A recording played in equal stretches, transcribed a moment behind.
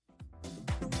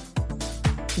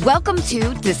Welcome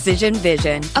to Decision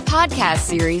Vision, a podcast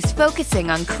series focusing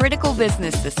on critical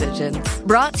business decisions.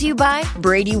 Brought to you by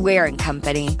Brady Ware &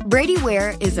 Company. Brady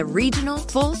Ware is a regional,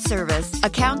 full-service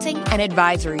accounting and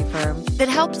advisory firm that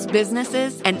helps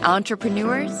businesses and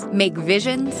entrepreneurs make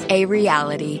visions a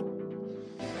reality.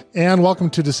 And welcome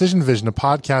to Decision Vision, a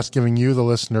podcast giving you, the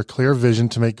listener, clear vision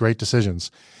to make great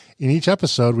decisions. In each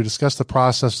episode, we discuss the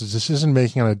process of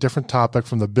decision-making on a different topic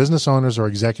from the business owner's or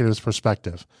executive's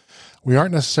perspective. We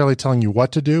aren't necessarily telling you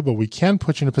what to do, but we can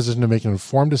put you in a position to make an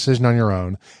informed decision on your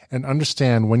own and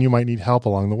understand when you might need help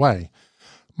along the way.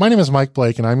 My name is Mike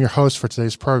Blake, and I'm your host for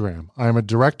today's program. I am a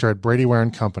director at Brady Ware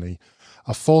 & Company,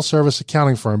 a full-service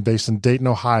accounting firm based in Dayton,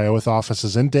 Ohio, with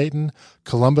offices in Dayton,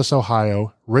 Columbus,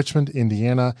 Ohio, Richmond,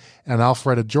 Indiana, and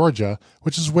Alpharetta, Georgia,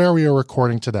 which is where we are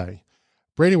recording today.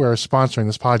 Brady Ware is sponsoring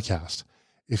this podcast.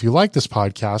 If you like this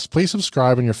podcast, please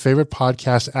subscribe in your favorite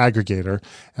podcast aggregator,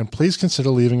 and please consider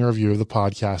leaving a review of the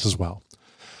podcast as well.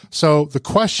 So the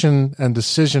question and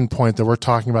decision point that we're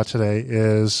talking about today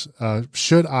is,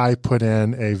 should I put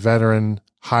in a veteran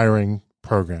hiring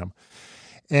program?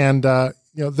 And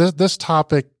this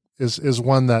topic is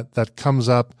one that comes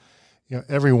up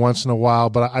every once in a while,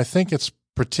 but I think it's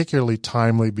particularly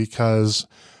timely because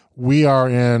we are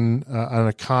in an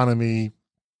economy,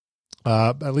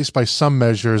 at least by some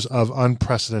measures, of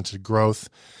unprecedented growth.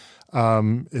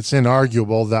 It's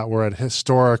inarguable that we're at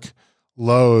historic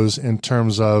lows in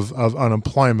terms of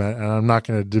unemployment, and I'm not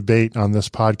going to debate on this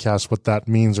podcast what that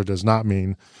means or does not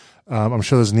mean. I'm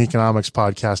sure there's an economics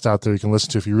podcast out there you can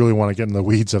listen to if you really want to get in the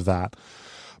weeds of that.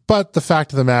 But the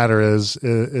fact of the matter is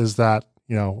that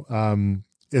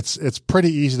it's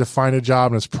pretty easy to find a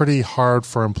job, and it's pretty hard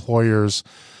for employers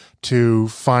to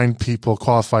find people,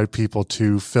 qualified people,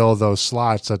 to fill those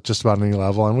slots at just about any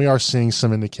level. And we are seeing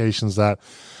some indications that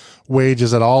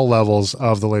wages at all levels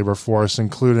of the labor force,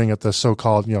 including at the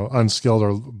so-called unskilled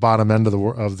or bottom end of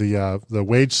the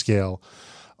wage scale,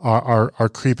 are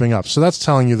creeping up. So that's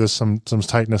telling you there's some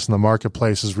tightness in the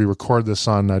marketplace as we record this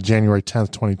on January 10th,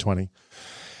 2020.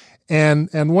 And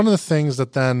one of the things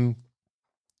that then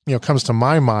comes to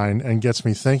my mind and gets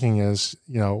me thinking is,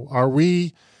 are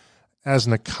we as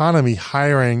an economy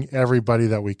hiring everybody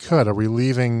that we could? Are we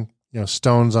leaving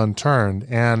stones unturned?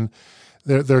 And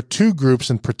there are two groups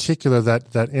in particular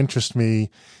that interest me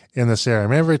in this area. I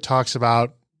mean, everybody talks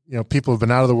about people who've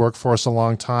been out of the workforce a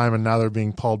long time and now they're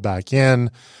being pulled back in.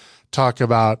 Talk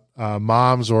about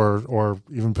moms or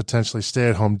even potentially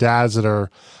stay-at-home dads that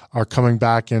are coming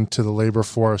back into the labor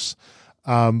force.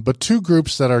 But two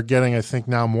groups that are getting, I think,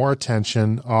 now more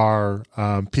attention are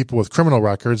people with criminal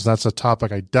records. That's a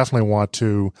topic I definitely want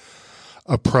to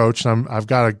approach. And I've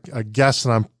got a guest,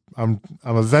 and I'm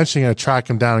eventually going to track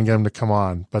him down and get him to come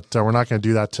on, but we're not going to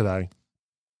do that today.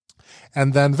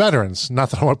 And then veterans.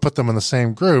 Not that I want to put them in the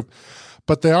same group,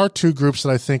 but they are two groups that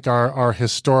I think are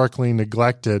historically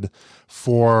neglected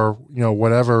for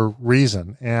whatever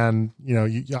reason. And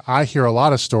I hear a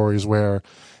lot of stories where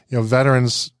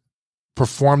veterans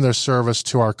perform their service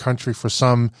to our country for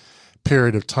some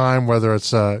period of time, whether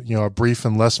it's a brief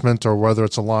enlistment or whether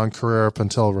it's a long career up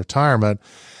until retirement,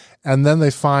 and then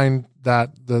they find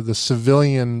that the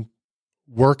civilian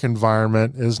work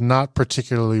environment is not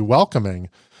particularly welcoming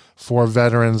for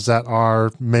veterans that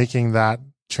are making that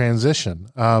transition.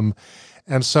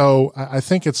 And so I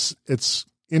think it's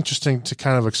interesting to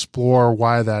kind of explore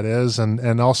why that is,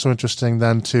 and also interesting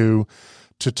then to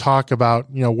talk about,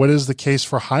 what is the case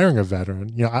for hiring a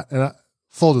veteran?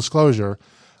 Full disclosure,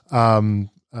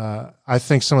 I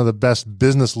think some of the best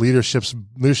business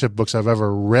leadership books I've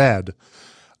ever read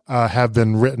have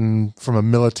been written from a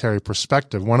military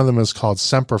perspective. One of them is called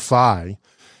Semper Fi,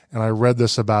 and I read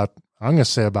this about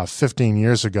 15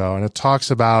 years ago, and it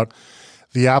talks about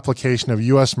the application of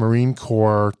U.S. Marine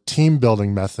Corps team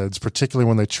building methods, particularly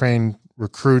when they train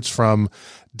recruits from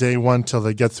day one till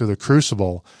they get through the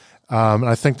crucible. And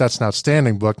I think that's an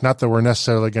outstanding book. Not that we're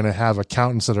necessarily going to have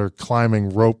accountants that are climbing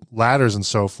rope ladders and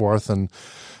so forth and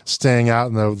staying out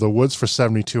in the woods for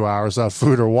 72 hours without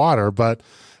food or water, but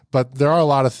there are a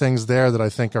lot of things there that I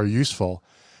think are useful.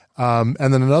 And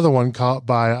then another one called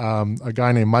by a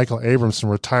guy named Michael Abramson,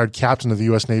 retired captain of the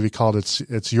U.S. Navy, called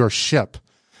It's Your Ship.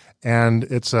 And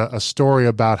it's a story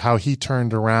about how he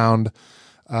turned around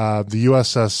the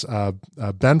USS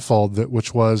Benfold,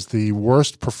 which was the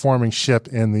worst performing ship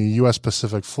in the U.S.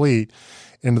 Pacific Fleet,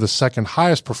 into the second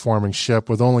highest performing ship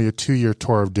with only a 2-year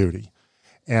tour of duty.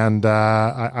 And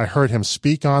I heard him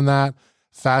speak on that.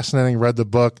 Fascinating. Read the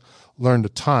book, learned a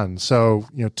ton. So,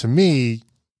 to me,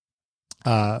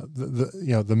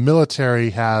 the military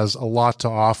has a lot to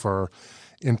offer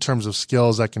in terms of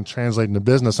skills that can translate into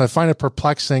business. I find it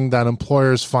perplexing that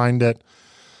employers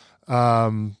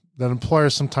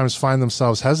sometimes find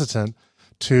themselves hesitant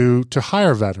to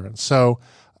hire veterans. So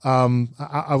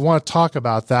I want to talk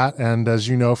about that. And as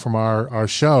you know from our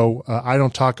show, I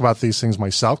don't talk about these things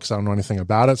myself because I don't know anything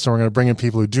about it. So we're going to bring in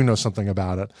people who do know something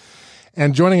about it.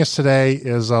 And joining us today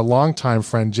is a longtime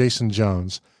friend, Jason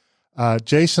Jones.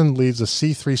 Jason leads a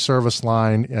C3 service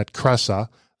line at Cresa,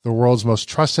 the world's most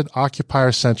trusted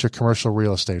occupier-centric commercial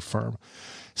real estate firm.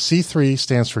 C3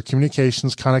 stands for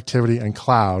Communications, Connectivity, and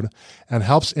Cloud, and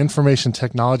helps information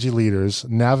technology leaders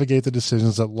navigate the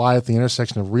decisions that lie at the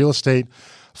intersection of real estate,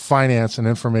 finance, and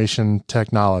information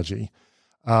technology.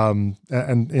 And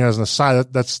as an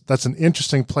aside, that's an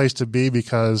interesting place to be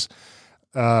because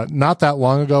not that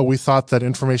long ago, we thought that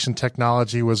information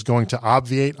technology was going to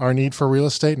obviate our need for real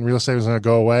estate and real estate was going to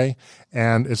go away.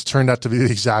 And it's turned out to be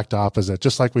the exact opposite,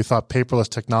 just like we thought paperless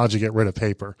technology get rid of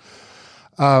paper.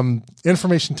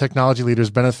 Information technology leaders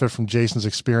benefit from Jason's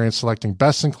experience selecting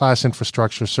best-in-class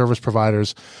infrastructure service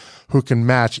providers who can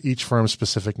match each firm's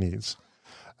specific needs.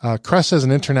 Cresa is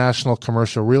an international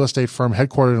commercial real estate firm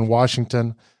headquartered in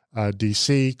Washington,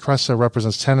 D.C. Cresa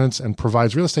represents tenants and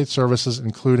provides real estate services,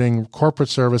 including corporate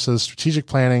services, strategic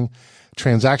planning,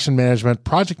 transaction management,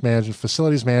 project management,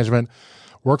 facilities management,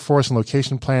 workforce and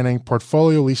location planning,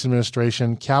 portfolio lease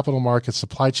administration, capital markets,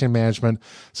 supply chain management,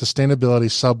 sustainability,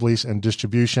 sublease, and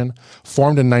distribution.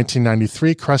 Formed in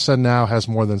 1993, Cresa now has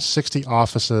more than 60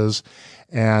 offices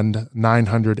and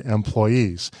 900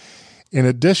 employees. In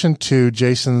addition to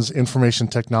Jason's information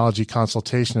technology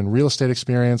consultation and real estate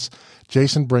experience,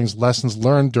 Jason brings lessons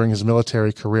learned during his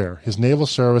military career. His naval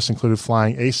service included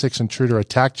flying A-6 Intruder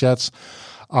attack jets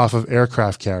off of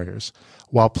aircraft carriers.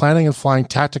 While planning and flying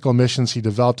tactical missions, he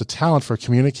developed a talent for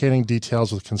communicating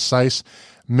details with concise,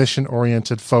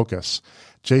 mission-oriented focus.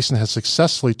 Jason has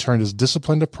successfully turned his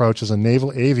disciplined approach as a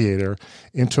naval aviator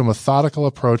into a methodical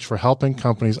approach for helping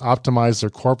companies optimize their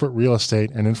corporate real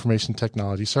estate and information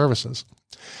technology services.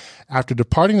 After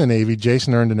departing the Navy,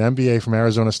 Jason earned an MBA from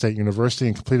Arizona State University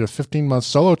and completed a 15-month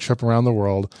solo trip around the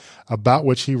world, about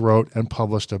which he wrote and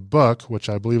published a book, which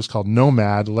I believe is called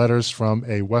Nomad, Letters from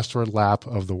a Westward Lap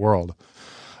of the World.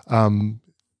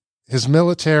 His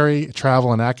military,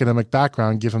 travel, and academic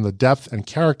background give him the depth and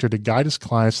character to guide his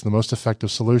clients to the most effective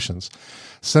solutions.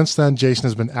 Since then, Jason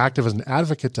has been active as an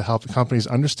advocate to help companies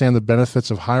understand the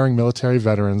benefits of hiring military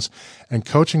veterans and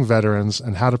coaching veterans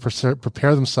and how to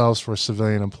prepare themselves for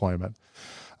civilian employment.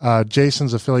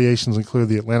 Jason's affiliations include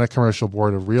the Atlanta Commercial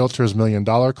Board of Realtors $1 Million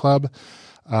Club,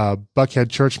 Buckhead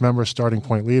Church member, Starting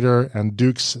Point leader, and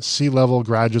Duke's C-level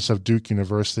graduates of Duke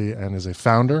University, and is a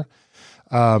founder.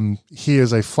 He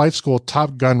is a flight school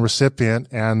Top Gun recipient,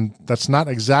 and that's not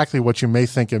exactly what you may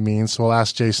think it means, so we'll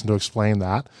ask Jason to explain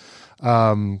that.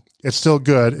 It's still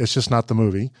good. It's just not the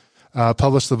movie.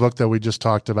 Published the book that we just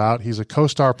talked about. He's a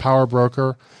CoStar Power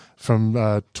Broker from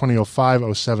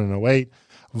 2005, 07, and 08,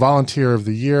 Volunteer of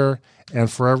the Year, and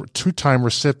forever two-time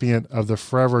recipient of the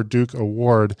Forever Duke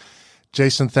Award.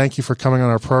 Jason, thank you for coming on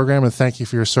our program, and thank you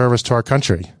for your service to our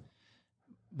country.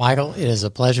 Michael, it is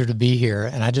a pleasure to be here.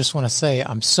 And I just want to say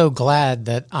I'm so glad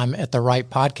that I'm at the right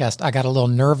podcast. I got a little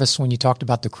nervous when you talked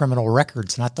about the criminal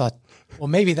records, and I thought, well,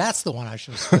 maybe that's the one I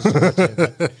should have supposed to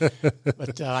go to.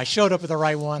 But I showed up at the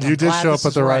right one. You did show up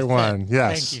at the right one.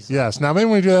 Yes. Thank you. Yes. Now, maybe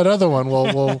when we do that other one,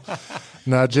 we'll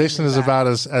now Jason is about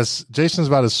as Jason's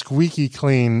about as squeaky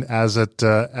clean as it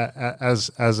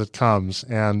comes.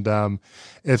 And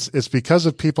it's because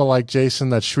of people like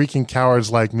Jason that shrieking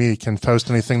cowards like me can post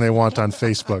anything they want on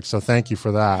Facebook. So thank you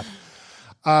for that.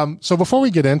 So before we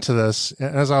get into this,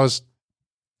 as I was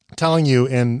telling you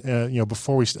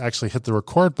before we actually hit the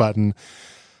record button,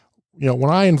 when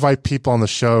I invite people on the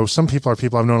show, some people are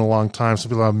people I've known a long time. Some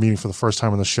people I'm meeting for the first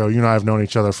time on the show. You and I have known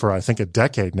each other for, I think, a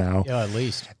decade now. Yeah, at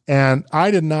least. And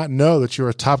I did not know that you were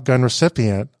a Top Gun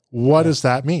recipient. What does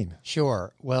that mean?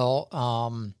 Sure. Well,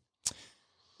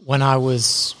 when I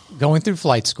was going through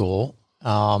flight school,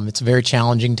 it's a very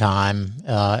challenging time.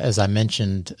 As I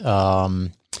mentioned,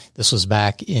 this was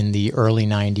back in the early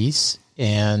 90s.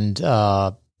 And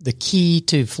the key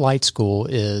to flight school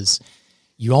is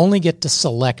you only get to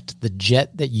select the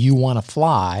jet that you want to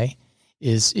fly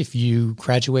is if you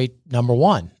graduate number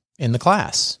one in the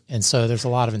class. And so there's a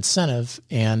lot of incentive,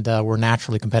 and we're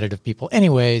naturally competitive people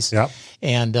anyways. Yep.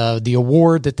 And the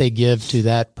award that they give to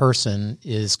that person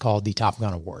is called the Top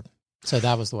Gun Award. So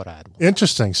that was what I had.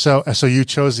 Interesting. So you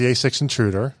chose the A6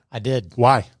 Intruder. I did.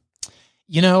 Why?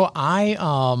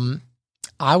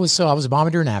 I was a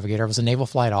bombardier navigator. I was a naval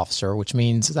flight officer, which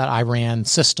means that I ran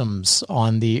systems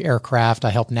on the aircraft.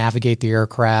 I helped navigate the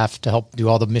aircraft to help do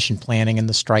all the mission planning and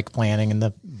the strike planning and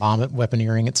the bomb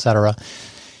weaponeering, et cetera.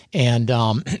 And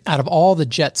out of all the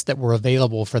jets that were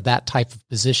available for that type of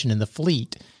position in the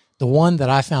fleet, the one that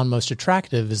I found most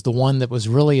attractive is the one that was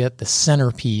really at the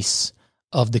centerpiece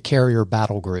of the carrier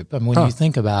battle group. And when you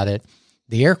think about it,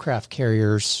 the aircraft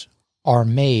carriers are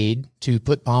made to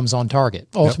put bombs on target.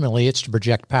 Ultimately, it's to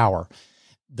project power.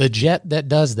 The jet that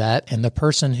does that and the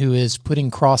person who is putting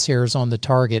crosshairs on the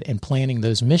target and planning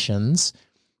those missions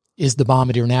is the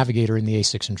bombardier navigator in the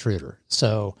A6 Intruder.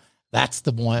 So that's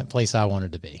the one place I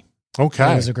wanted to be.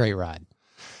 Okay. It was a great ride.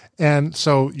 And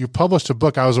so you published a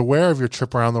book. I was aware of your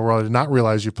trip around the world. I did not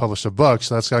realize you published a book.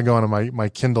 So that's got to go on my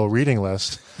Kindle reading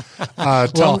list.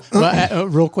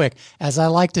 Real quick, as I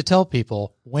like to tell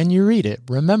people, when you read it,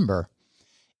 remember,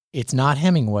 it's not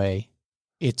Hemingway,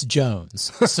 it's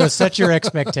Jones. So set your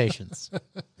expectations.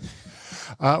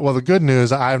 Well, the good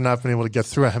news, I have not been able to get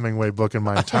through a Hemingway book in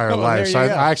my entire life. So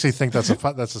I actually think that's a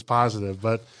positive.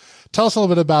 But tell us a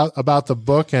little bit about the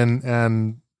book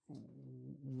and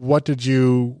what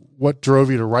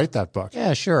drove you to write that book?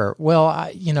 Yeah, sure. Well,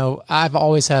 I've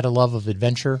always had a love of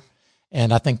adventure,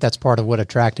 and I think that's part of what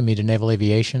attracted me to naval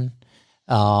aviation.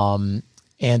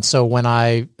 And so when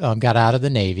I got out of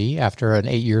the Navy after an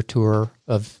 8-year tour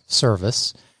of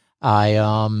service,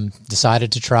 I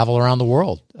decided to travel around the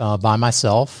world by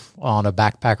myself on a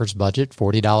backpacker's budget,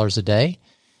 $40 a day.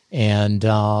 And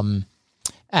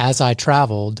as I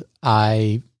traveled,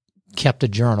 I kept a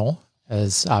journal,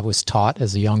 as I was taught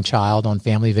as a young child on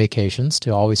family vacations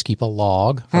to always keep a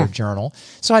log or a journal.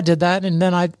 So I did that, and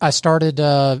then I started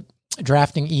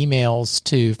drafting emails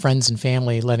to friends and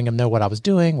family, letting them know what I was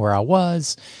doing, where I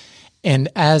was. And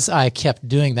as I kept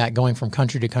doing that, going from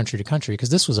country to country to country, because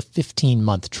this was a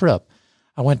 15-month trip,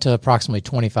 I went to approximately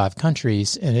 25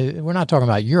 countries. And we're not talking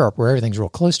about Europe, where everything's real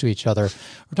close to each other.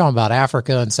 We're talking about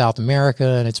Africa and South America,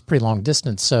 and it's a pretty long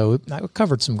distance. So I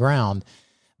covered some ground.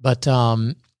 But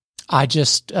I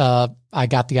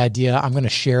got the idea, I'm going to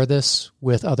share this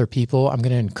with other people. I'm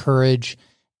going to encourage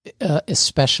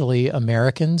especially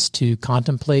Americans to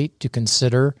contemplate, to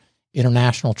consider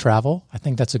international travel. I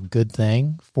think that's a good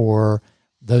thing for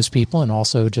those people and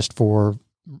also just for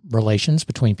relations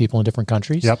between people in different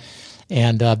countries. Yep.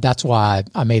 And that's why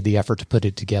I made the effort to put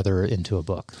it together into a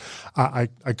book. I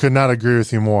could not agree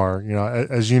with you more. You know,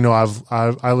 as you know,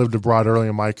 I lived abroad early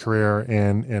in my career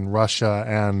in Russia,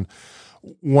 and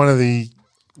one of the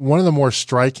more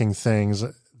striking things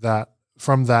that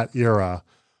from that era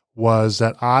was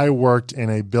that I worked in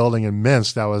a building in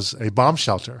Minsk that was a bomb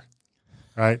shelter,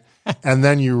 right? And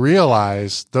then you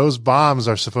realize those bombs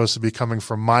are supposed to be coming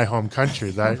from my home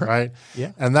country, right?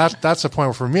 Yeah. And that's the point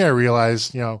where for me, I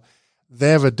realized, they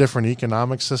have a different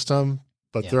economic system,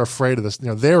 but they're afraid of this.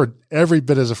 They were every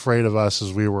bit as afraid of us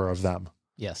as we were of them.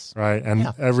 Yes. Right. And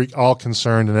all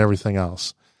concerned and everything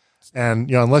else.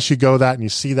 And, unless you go that and you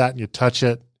see that and you touch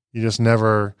it, you just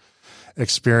never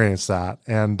experience that.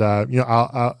 And,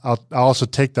 I'll also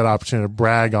take that opportunity to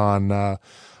brag on,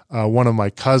 one of my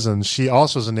cousins. She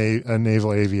also is a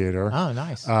naval aviator. Oh,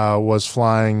 nice. Was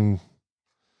flying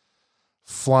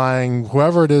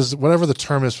whoever it is, whatever the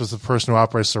term is for the person who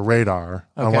operates the radar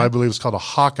on what I believe is called a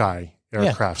Hawkeye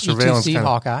aircraft. Surveillance E2C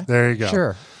Hawkeye. There you go.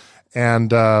 Sure. And,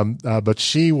 but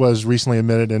she was recently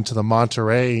admitted into the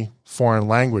Monterey Foreign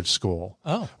Language School,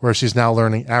 where she's now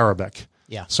learning Arabic.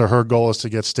 Yeah. So her goal is to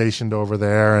get stationed over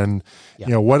there. And,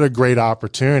 what a great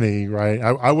opportunity, right?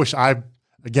 I wish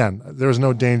again, there was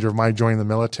no danger of my joining the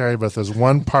military, but there's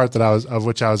one part of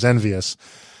which I was envious,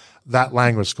 that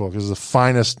language school, because it's the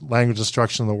finest language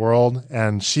instruction in the world.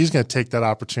 And she's going to take that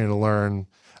opportunity to learn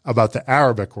about the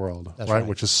Arabic world, right?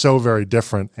 Which is so very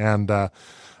different. And,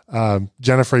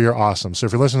 Jennifer, you're awesome. So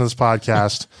if you're listening to this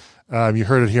podcast, you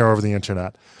heard it here over the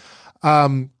internet.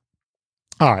 All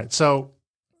right. So,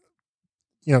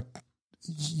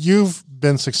 you've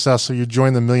been successful. You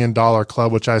joined the $1 Million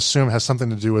Club, which I assume has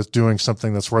something to do with doing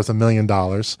something that's worth $1 million.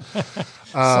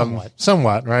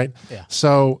 Somewhat, right? Yeah.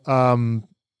 So,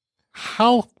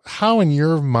 how in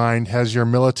your mind has your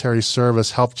military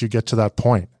service helped you get to that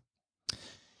point?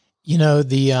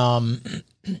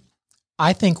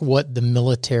 I think what the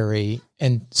military,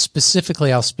 and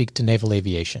specifically I'll speak to naval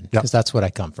aviation, because that's what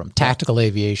I come from, tactical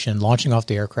aviation, launching off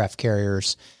the aircraft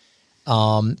carriers,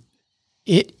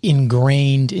 it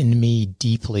ingrained in me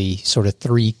deeply sort of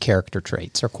 3 character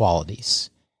traits or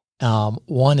qualities.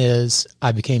 One is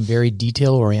I became very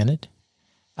detail-oriented,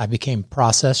 I became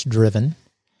process-driven,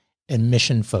 and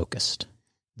mission-focused.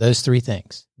 Those 3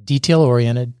 things: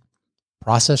 detail-oriented,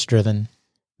 process-driven,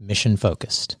 mission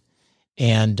focused.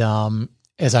 And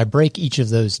as I break each of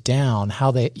those down,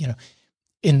 how they,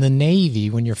 in the Navy,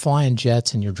 when you're flying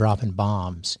jets and you're dropping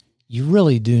bombs, you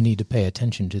really do need to pay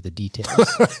attention to the details.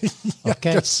 Yeah,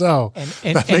 Okay. I guess so.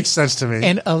 That makes sense to me.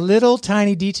 And a little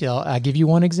tiny detail, I'll give you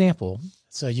one example.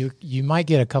 So you might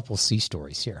get a couple sea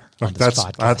stories here on this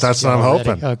podcast. That's what I'm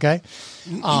hoping. Okay.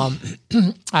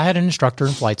 I had an instructor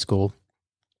in flight school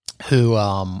who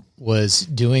was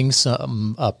doing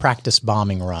some practice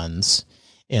bombing runs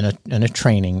in a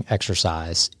training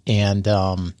exercise. And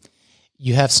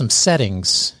you have some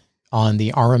settings on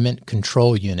the armament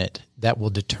control unit that will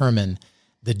determine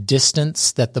the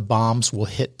distance that the bombs will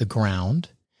hit the ground,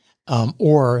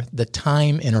 or the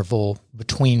time interval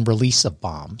between release of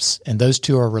bombs. And those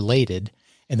two are related.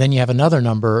 And then you have another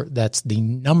number that's the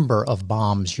number of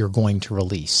bombs you're going to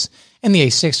release. And the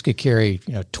A6 could carry,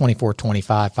 24,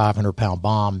 25, 500-pound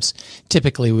bombs.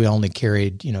 Typically, we only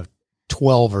carried,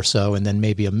 12 or so, and then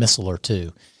maybe a missile or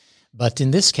two. But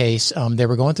in this case, they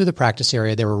were going through the practice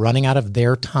area. They were running out of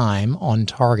their time on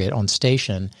target, on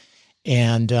station.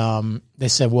 And they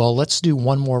said, well, let's do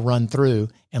one more run through,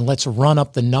 and let's run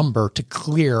up the number to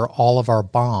clear all of our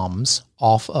bombs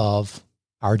off of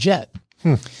our jet.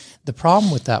 The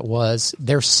problem with that was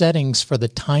their settings for the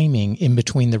timing in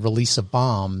between the release of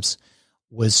bombs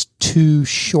was too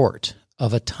short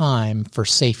of a time for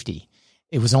safety.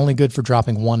 It was only good for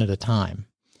dropping one at a time.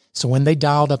 So when they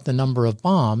dialed up the number of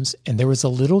bombs, and there was a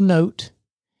little note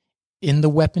in the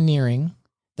weaponeering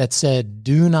that said,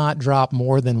 do not drop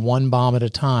more than one bomb at a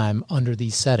time under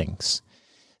these settings.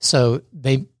 So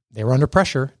they were under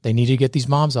pressure. They needed to get these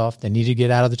bombs off. They needed to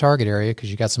get out of the target area because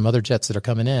you got some other jets that are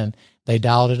coming in. They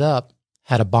dialed it up,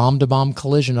 had a bomb-to-bomb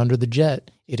collision under the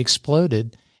jet. It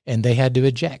exploded, and they had to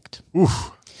eject.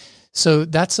 Oof. So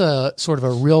that's a sort of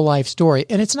a real life story.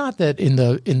 And it's not that in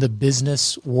the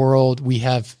business world we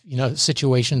have,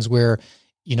 situations where,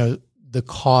 the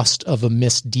cost of a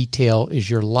missed detail is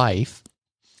your life,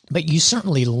 but you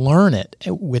certainly learn it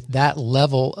with that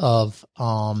level of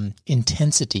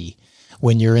intensity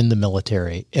when you're in the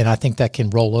military. And I think that can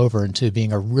roll over into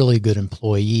being a really good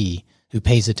employee who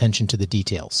pays attention to the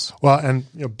details. Well,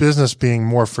 and business being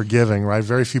more forgiving, right?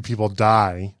 Very few people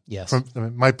die. Yes.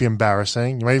 It might be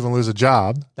embarrassing. You might even lose a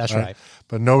job. That's right.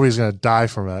 But nobody's going to die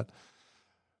from it.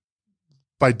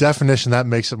 By definition, that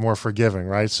makes it more forgiving,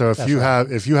 right? So if you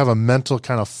have a mental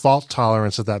kind of fault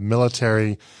tolerance of that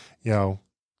military,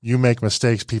 you make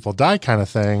mistakes, people die kind of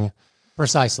thing.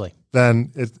 Precisely.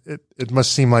 Then it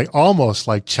must seem like almost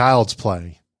like child's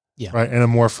play. Yeah. Right. In a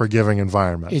more forgiving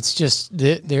environment. It's just,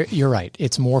 you're right.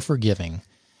 It's more forgiving.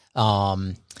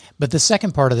 But the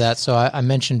second part of that, so I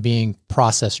mentioned being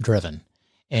process driven.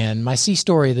 And my C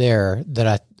story there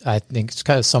that I think is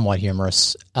kind of somewhat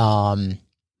humorous, and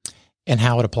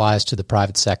how it applies to the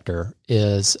private sector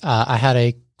is I had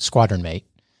a squadron mate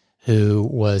who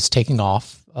was taking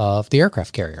off of the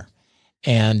aircraft carrier.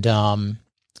 And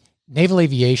naval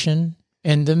aviation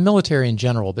and the military in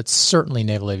general, but certainly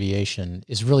naval aviation,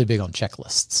 is really big on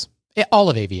checklists.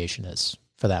 All of aviation is,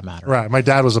 for that matter. Right. My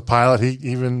dad was a pilot. He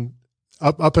even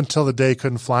up until the day he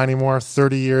couldn't fly anymore,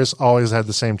 30 years, always had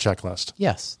the same checklist.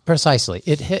 Yes, precisely.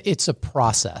 It's a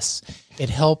process. It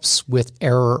helps with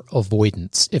error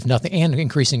avoidance, if nothing, and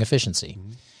increasing efficiency.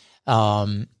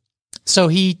 Mm-hmm. So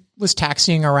he was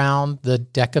taxiing around the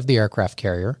deck of the aircraft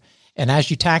carrier. And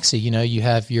as you taxi, you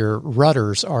have your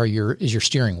rudders is your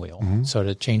steering wheel. Mm-hmm. So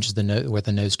it changes where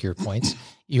the nose gear points.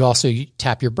 You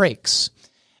tap your brakes.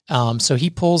 So he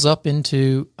pulls up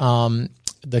into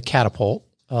the catapult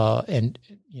and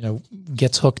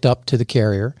gets hooked up to the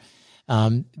carrier.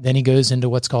 Then he goes into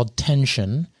what's called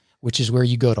tension, which is where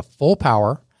you go to full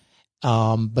power,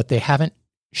 but they haven't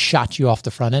shot you off the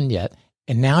front end yet.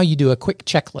 And now you do a quick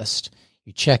checklist.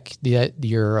 You check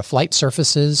your flight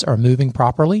surfaces are moving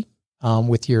properly.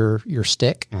 With your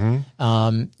stick.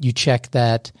 Mm-hmm. You check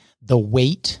that the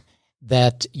weight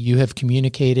that you have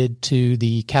communicated to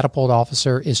the catapult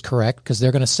officer is correct, because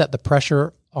they're going to set the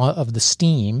pressure of the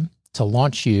steam to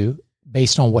launch you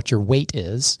based on what your weight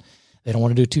is. They don't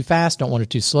want to do it too fast, don't want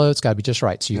it too slow. It's got to be just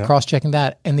right. So you're cross-checking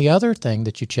that. And the other thing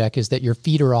that you check is that your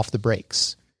feet are off the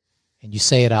brakes. And you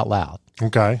say it out loud.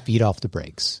 Okay. Feet off the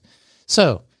brakes.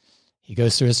 So he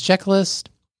goes through his checklist,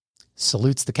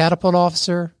 salutes the catapult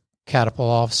officer. Catapult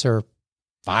officer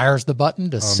fires the button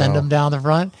to send him down the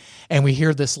front, and we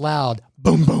hear this loud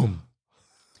boom, boom.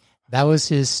 That was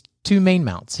his two main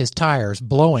mounts, his tires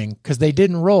blowing because they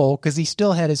didn't roll because he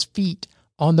still had his feet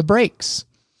on the brakes.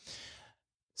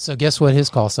 So guess what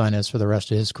his call sign is for the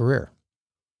rest of his career?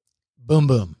 Boom,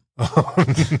 boom. Oh,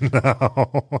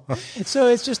 no. So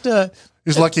it's just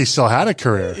He's lucky he still had a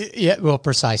career. yeah, well,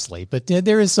 precisely. But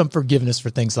there is some forgiveness for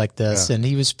things like this. Yeah. And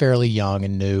he was fairly young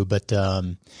and new. But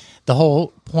the whole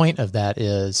point of that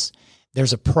is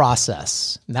there's a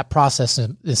process. And that process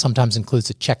sometimes includes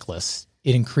a checklist.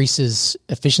 It increases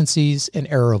efficiencies and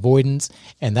error avoidance.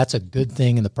 And that's a good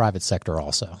thing in the private sector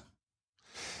also.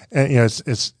 And,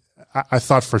 I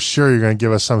thought for sure you're going to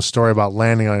give us some story about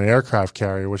landing on an aircraft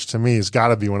carrier, which to me has got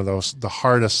to be one of the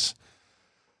hardest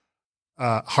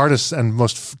and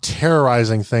most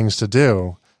terrorizing things to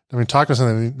do. I mean, talk about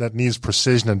something that needs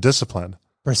precision and discipline.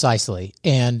 Precisely.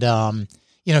 And,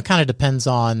 it kind of depends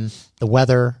on the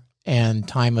weather and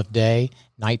time of day.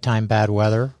 Nighttime, bad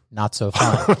weather, not so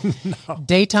fun. No.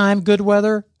 Daytime, good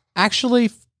weather, actually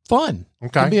fun.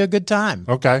 Okay. Can be a good time.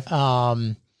 Okay.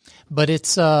 But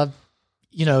it's,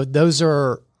 those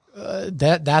are,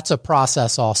 that's a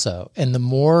process also. And the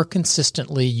more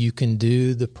consistently you can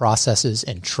do the processes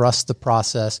and trust the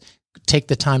process, take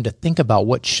the time to think about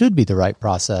what should be the right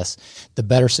process, the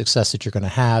better success that you're going to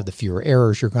have, the fewer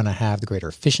errors you're going to have, the greater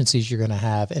efficiencies you're going to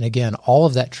have. And again, all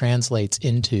of that translates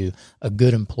into a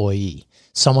good employee,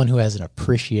 someone who has an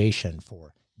appreciation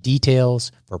for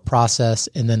details, for process.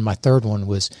 And then my third one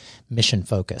was mission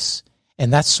focus.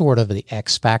 And that's sort of the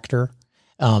X factor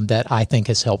that I think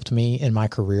has helped me in my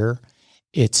career.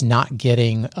 It's not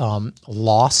getting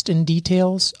lost in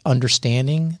details,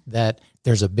 understanding that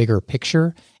there's a bigger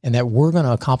picture and that we're going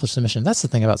to accomplish the mission. That's the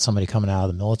thing about somebody coming out of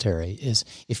the military is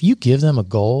if you give them a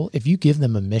goal, if you give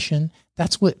them a mission,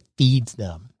 that's what feeds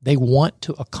them. They want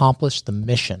to accomplish the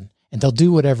mission, and they'll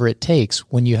do whatever it takes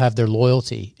when you have their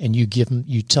loyalty and you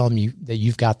tell them that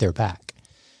you've got their back.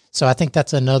 So I think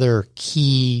that's another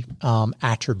key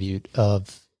attribute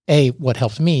of what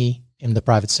helped me in the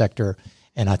private sector,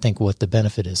 and I think what the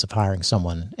benefit is of hiring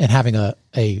someone and having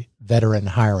a veteran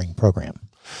hiring program.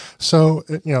 So,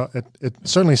 it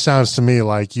certainly sounds to me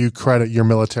like you credit your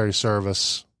military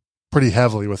service pretty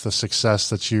heavily with the success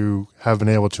that you have been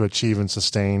able to achieve and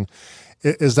sustain.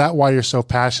 Is that why you're so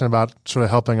passionate about sort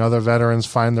of helping other veterans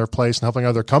find their place and helping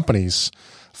other companies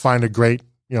find a great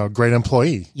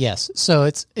employee? Yes. So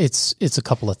it's a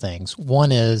couple of things.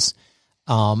 One is,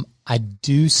 I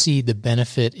do see the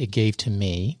benefit it gave to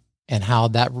me and how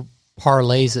that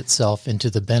parlays itself into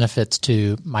the benefits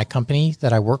to my company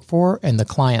that I work for and the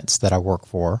clients that I work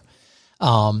for.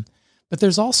 But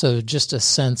there's also just a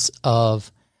sense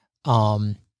of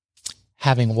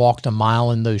having walked a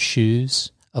mile in those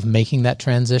shoes of making that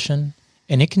transition.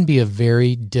 And it can be a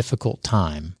very difficult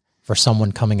time for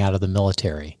someone coming out of the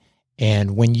military.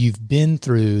 And when you've been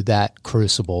through that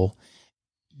crucible,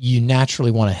 you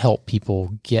naturally want to help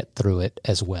people get through it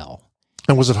as well.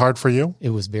 And was it hard for you?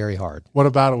 It was very hard. What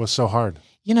about it was so hard?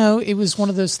 It was one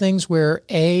of those things where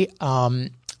I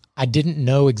didn't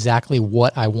know exactly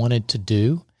what I wanted to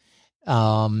do.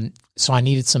 So I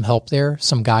needed some help there,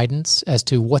 some guidance as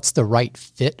to what's the right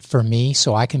fit for me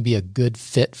so I can be a good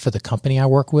fit for the company I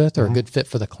work with or a good fit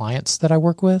for the clients that I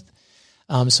work with.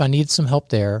 So I needed some help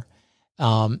there.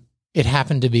 It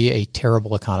happened to be a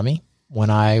terrible economy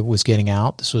when I was getting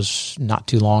out. This was not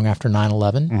too long after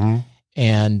 9/11. Mm-hmm.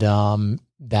 And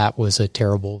that was a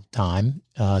terrible time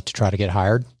to try to get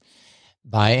hired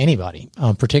by anybody,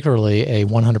 particularly a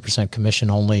 100%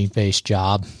 commission-only based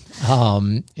job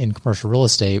in commercial real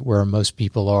estate where most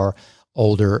people are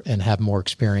older and have more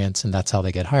experience, and that's how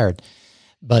they get hired.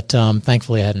 But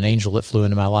thankfully, I had an angel that flew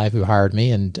into my life who hired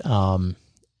me,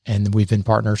 and we've been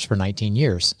partners for 19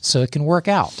 years. So it can work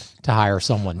out to hire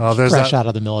someone fresh out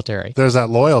of the military. There's that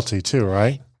loyalty too,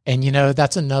 right? And,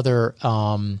 that's another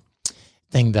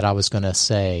thing that I was going to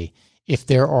say.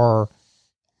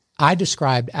 I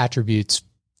described attributes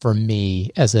for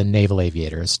me as a naval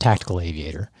aviator, as a tactical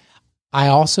aviator. I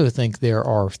also think there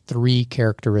are 3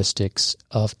 characteristics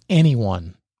of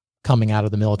anyone coming out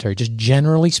of the military, just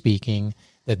generally speaking,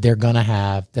 that they're going to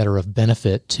have that are of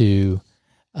benefit to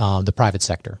the private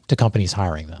sector, to companies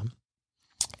hiring them.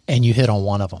 And you hit on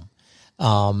one of them.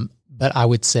 But I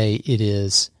would say it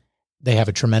is they have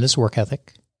a tremendous work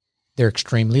ethic, they're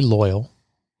extremely loyal,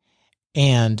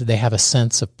 and they have a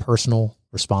sense of personal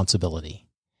responsibility.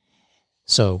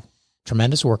 So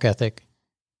tremendous work ethic,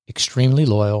 extremely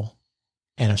loyal,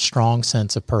 and a strong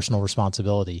sense of personal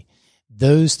responsibility.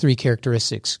 Those 3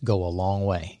 characteristics go a long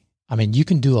way. I mean, you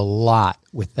can do a lot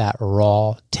with that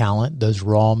raw talent, those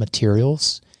raw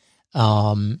materials.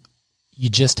 You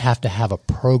just have to have a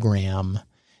program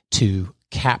to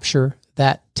capture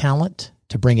that talent,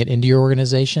 to bring it into your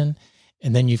organization.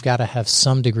 And then you've got to have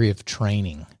some degree of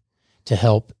training to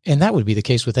help. And that would be the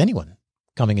case with anyone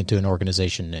coming into an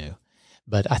organization new.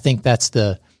 But I think that's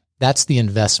the That's the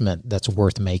investment that's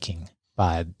worth making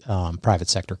by private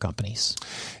sector companies.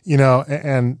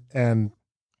 And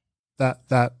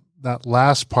that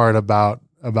last part about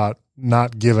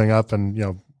not giving up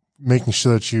and making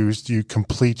sure that you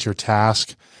complete your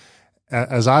task.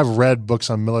 As I've read books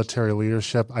on military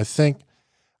leadership, I think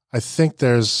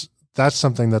that's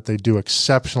something that they do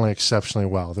exceptionally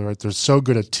well. They're so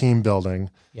good at team building.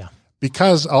 Yeah.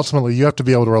 Because ultimately you have to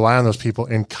be able to rely on those people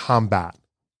in combat.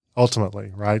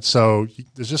 Ultimately, right? So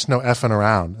there's just no effing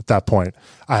around at that point,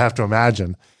 I have to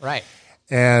imagine. Right.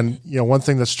 And one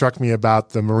thing that struck me about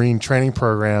the Marine training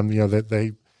program, that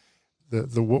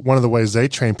the one of the ways they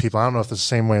train people, I don't know if it's the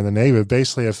same way in the Navy, but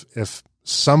basically if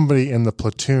somebody in the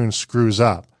platoon screws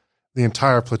up, the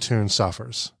entire platoon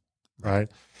suffers, right?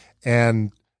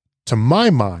 And to my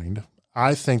mind,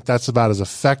 I think that's about as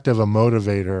effective a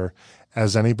motivator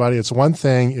as anybody. It's one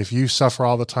thing if you suffer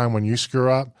all the time when you screw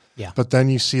up, but then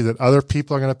you see that other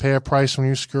people are going to pay a price when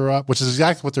you screw up, which is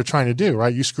exactly what they're trying to do,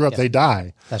 right? You screw up, they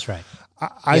die. That's right.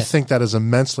 I think that is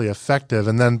immensely effective.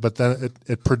 But then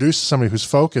it produces somebody whose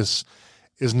focus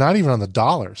is not even on the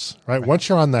dollars, right? Once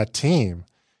you're on that team,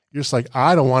 you're just like,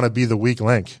 I don't want to be the weak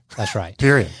link. That's right.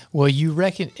 Period. Well, you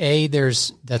reckon,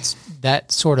 that's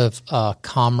that sort of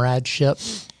comradeship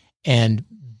and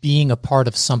being a part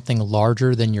of something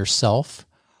larger than yourself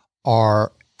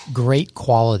are great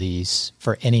qualities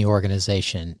for any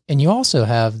organization. And you also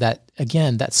have that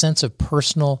sense of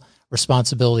personal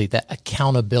responsibility, that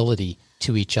accountability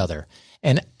to each other.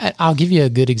 And I'll give you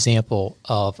a good example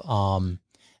of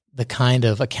the kind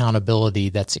of accountability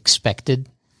that's expected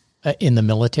in the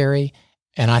military.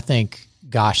 And I think,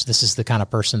 gosh, this is the kind of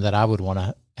person that I would want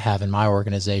to have in my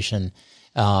organization.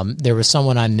 There was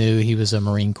someone I knew, he was a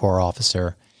Marine Corps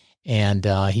officer, and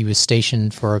he was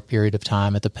stationed for a period of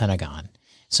time at the Pentagon.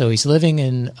 So he's living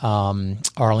in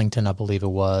Arlington, I believe it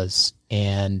was,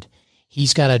 and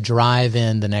he's got to drive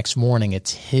in the next morning.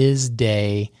 It's his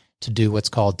day to do what's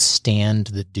called stand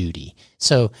the duty.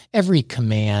 So every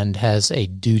command has a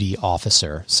duty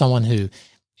officer, someone who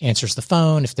answers the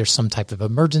phone. If there's some type of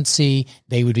emergency,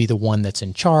 they would be the one that's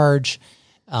in charge.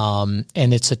 And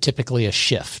it's typically a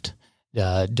shift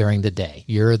during the day.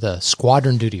 You're the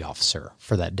squadron duty officer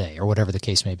for that day, or whatever the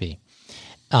case may be.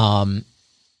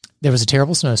 There was a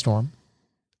terrible snowstorm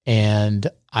and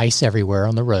ice everywhere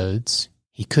on the roads.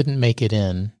 He couldn't make it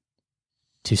in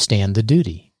to stand the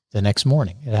duty the next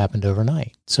morning. It happened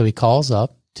overnight. So he calls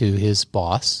up to his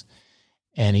boss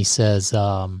and he says,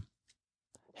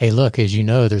 hey, look, as you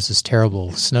know, there's this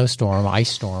terrible snowstorm,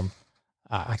 ice storm.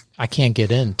 I can't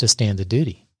get in to stand the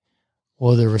duty.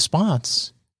 Well, the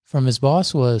response from his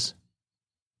boss was,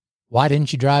 why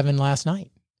didn't you drive in last night?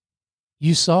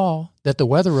 You saw that the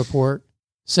weather report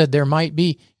said there might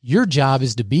be. Your job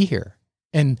is to be here.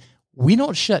 And we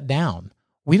don't shut down.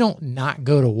 We don't not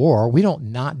go to war. We don't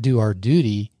not do our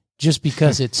duty just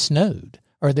because it snowed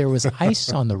or there was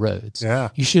ice on the roads. Yeah.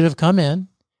 You should have come in,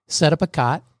 set up a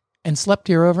cot, and slept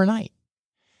here overnight.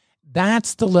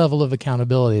 That's the level of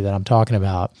accountability that I'm talking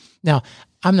about. Now,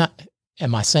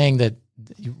 am I saying that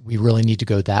we really need to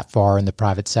go that far in the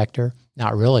private sector?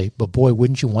 Not really. But boy,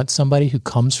 wouldn't you want somebody who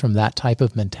comes from that type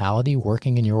of mentality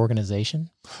working in your organization?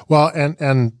 Well,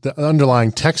 and the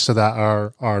underlying texts of that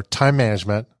are time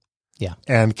management,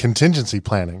 and contingency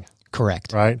planning.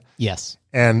 Correct. Right? Yes.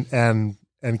 And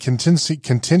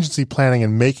contingency planning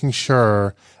and making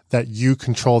sure that you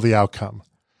control the outcome.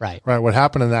 Right. Right. What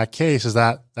happened in that case is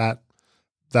that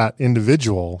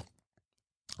individual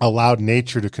allowed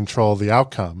nature to control the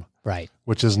outcome. Right.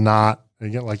 Which is not,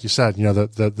 again, like you said,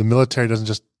 the military doesn't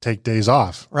just take days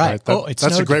off. Right.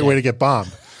 That's a great way to get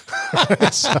bombed.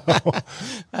 So,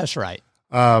 that's right.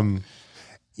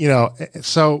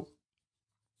 So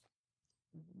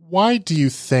why do you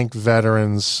think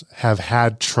veterans have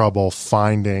had trouble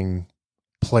finding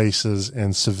places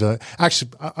in civilian?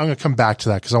 Actually, I'm going to come back to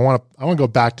that because I want to go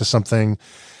back to something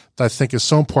that I think is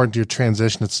so important to your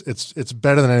transition. It's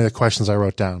better than any of the questions I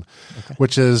wrote down,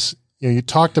 which is, you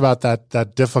talked about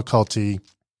that difficulty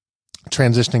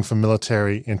transitioning from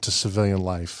military into civilian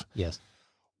life. Yes.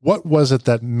 What was it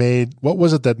that made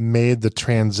the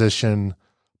transition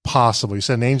possible? You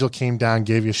said an angel came down,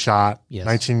 gave you a shot. Yes.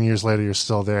 19 years later, you're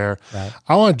still there. Right.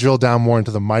 I want to drill down more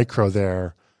into the micro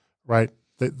there, right?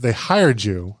 They hired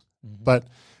you, but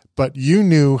you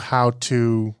knew how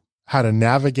to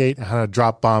navigate and how to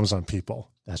drop bombs on people.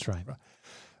 That's right.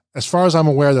 As far as I'm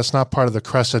aware, that's not part of the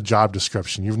CRESA job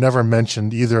description. You've never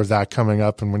mentioned either of that coming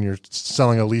up and when you're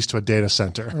selling a lease to a data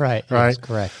center. Right. Right. That's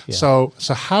correct. Yeah. So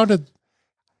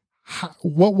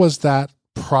what was that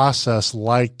process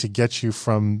like to get you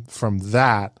from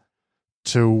that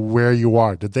to where you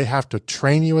are? Did they have to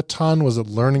train you a ton? Was it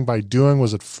learning by doing?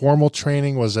 Was it formal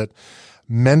training? Was it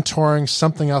mentoring?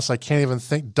 Something else I can't even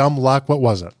think. Dumb luck? What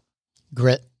was it?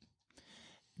 Grit.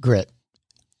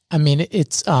 I mean,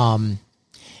 it's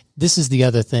this is the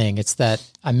other thing. It's that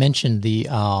I mentioned the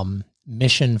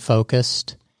mission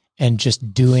focused and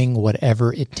just doing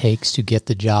whatever it takes to get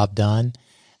the job done.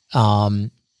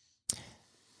 One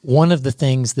of the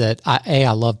things that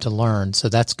I love to learn, so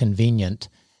that's convenient.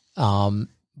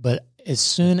 But as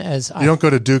soon as you don't go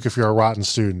to Duke if you're a rotten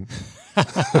student.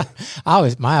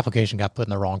 My application got put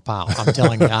in the wrong pile. I'm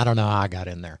telling you, I don't know how I got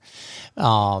in there.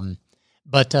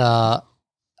 But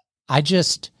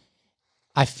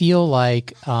I feel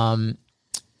like,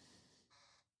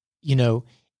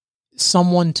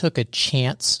 someone took a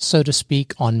chance, so to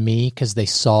speak, on me because they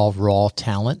saw raw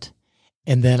talent.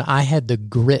 And then I had the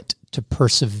grit to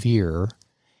persevere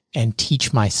and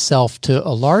teach myself to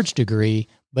a large degree.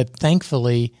 But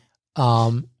thankfully,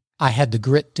 I had the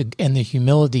grit and the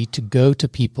humility to go to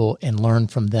people and learn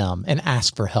from them and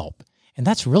ask for help. And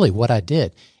that's really what I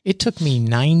did. It took me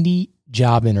 90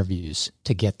 job interviews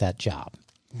to get that job.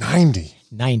 90.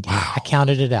 Wow. I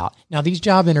counted it out. Now, these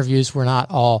job interviews were not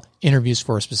all interviews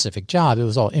for a specific job. It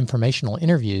was all informational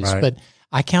interviews, but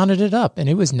I counted it up, and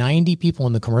it was 90 people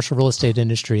in the commercial real estate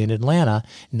industry in Atlanta.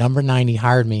 Number 90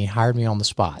 hired me on the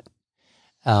spot.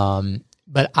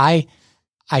 But I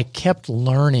kept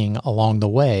learning along the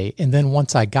way. And then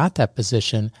once I got that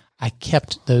position, I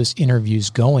kept those interviews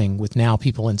going with now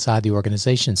people inside the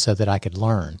organization so that I could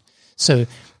learn. So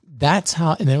that's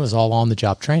how, and then it was all on the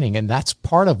job training. And that's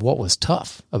part of what was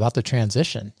tough about the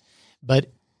transition.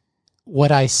 But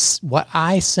what I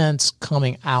sense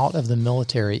coming out of the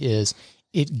military is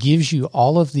it gives you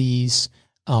all of these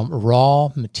raw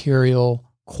material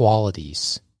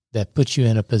qualities that put you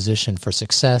in a position for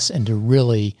success and to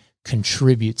really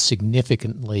contribute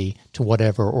significantly to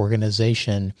whatever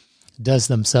organization does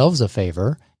themselves a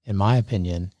favor, in my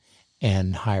opinion,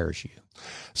 and hires you.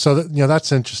 So,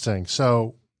 that's interesting.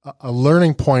 So a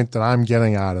learning point that I'm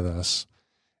getting out of this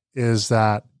is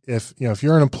that if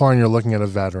you're an employer and you're looking at a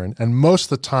veteran, and most of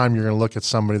the time you're going to look at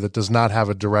somebody that does not have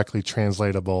a directly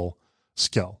translatable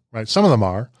skill, right? Some of them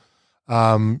are.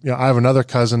 I have another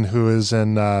cousin who is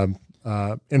in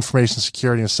information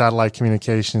security and satellite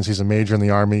communications. He's a major in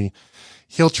the Army.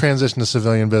 He'll transition to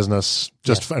civilian business.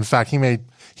 In fact, he may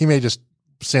just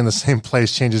stay in the same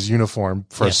place, change his uniform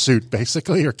for a suit,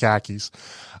 basically, or khakis.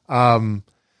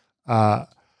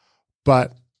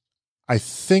 But I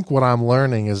think what I'm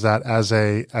learning is that as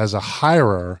a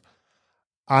hirer,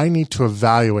 I need to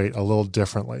evaluate a little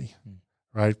differently,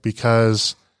 right?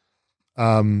 Because,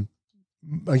 again,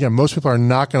 most people are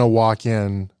not going to walk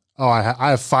in, I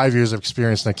have 5 years of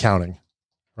experience in accounting,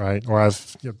 right? Or I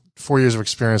have 4 years of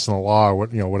experience in the law, or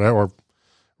whatever, or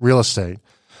real estate.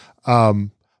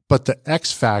 But the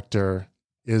X factor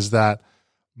is that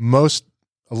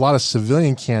a lot of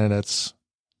civilian candidates,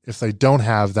 if they don't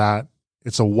have that,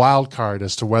 it's a wild card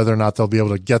as to whether or not they'll be able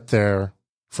to get there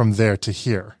from there to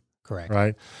here. Correct.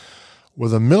 Right?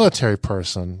 With a military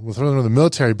person, with a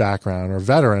military background or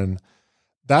veteran,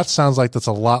 that sounds like that's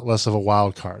a lot less of a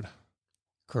wild card.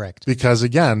 Correct. Because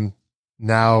again,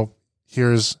 now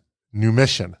here's new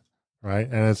mission, right?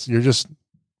 And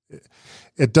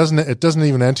it doesn't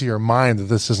even enter your mind that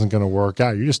this isn't going to work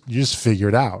out. You just figure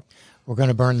it out. We're going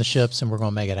to burn the ships and we're going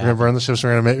to make it happen. We're going to burn the ships.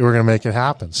 We're going to make it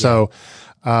happen. Yeah. So,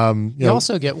 you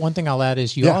also get, one thing I'll add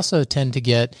is you also tend to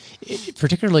get,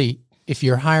 particularly if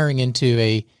you're hiring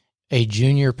into a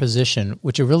junior position,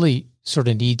 which it really sort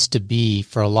of needs to be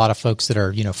for a lot of folks that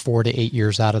are, 4 to 8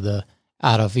 years out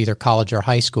of either college or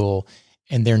high school,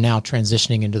 and they're now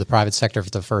transitioning into the private sector for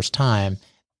the first time.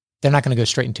 They're not going to go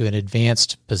straight into an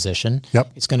advanced position.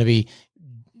 Yep. It's going to be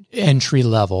entry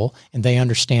level, and they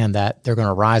understand that they're going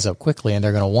to rise up quickly and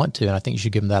they're going to want to. And I think you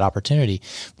should give them that opportunity.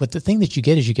 But the thing that you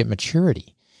get is you get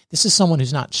maturity. This is someone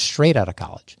who's not straight out of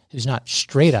college, who's not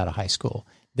straight out of high school.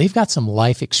 They've got some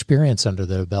life experience under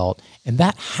their belt, and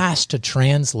that has to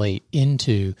translate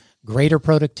into greater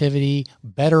productivity,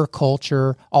 better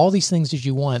culture, all these things that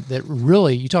you want that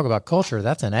really, you talk about culture,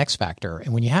 that's an X factor.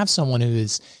 And when you have someone who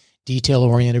is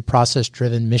detail-oriented,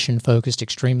 process-driven, mission-focused,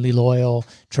 extremely loyal,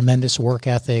 tremendous work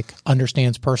ethic,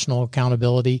 understands personal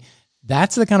accountability,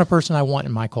 that's the kind of person I want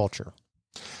in my culture.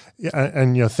 Yeah,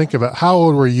 and think about, how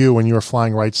old were you when you were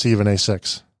flying Wright Seaven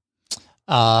A6?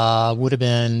 Would have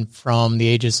been from the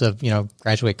ages of,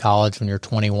 graduate college when you're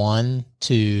 21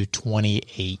 to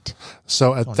 28.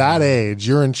 So at that age,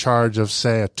 you're in charge of,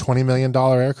 say, a $20 million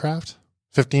aircraft?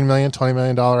 $15 million, $20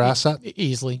 million asset?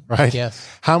 Easily. Right? Yes.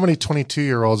 How many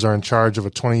 22-year-olds are in charge of a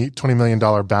 $20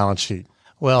 million balance sheet?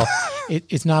 Well,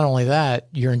 it's not only that,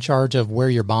 you're in charge of where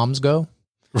your bombs go.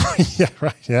 Yeah,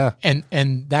 right. Yeah.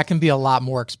 And that can be a lot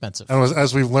more expensive. And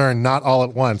as we've learned, not all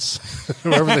at once.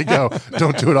 Wherever they go,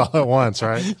 don't do it all at once,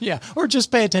 right? Yeah. Or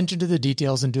just pay attention to the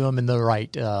details and do them in the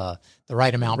right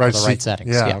amount for the right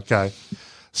settings. Yeah. Okay.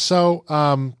 So,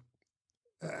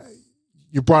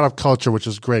 you brought up culture, which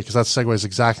is great because that segues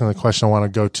exactly in the question I want to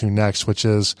go to next, which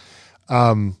is,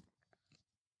 I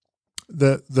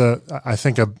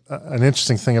think an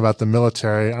interesting thing about the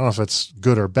military, I don't know if it's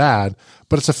good or bad,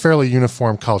 but it's a fairly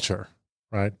uniform culture,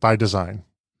 right? By design.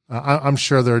 I'm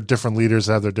sure there are different leaders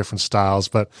that have their different styles,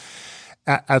 but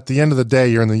at the end of the day,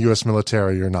 you're in the U.S.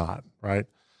 military, you're not, right?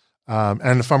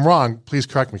 And if I'm wrong, please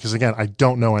correct me, because again, I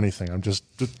don't know anything. I'm just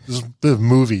the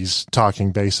movies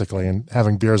talking basically and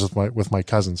having beers with my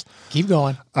cousins. Keep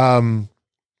going. You're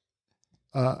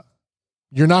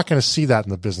not going to see that in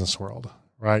the business world,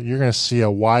 right? You're going to see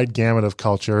a wide gamut of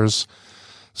cultures,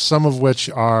 some of which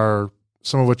are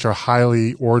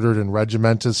highly ordered and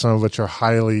regimented, some of which are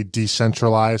highly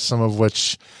decentralized, some of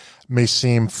which may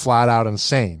seem flat out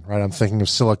insane, right? I'm thinking of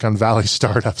Silicon Valley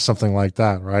startups, something like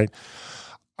that, right?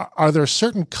 Are there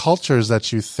certain cultures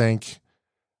that you think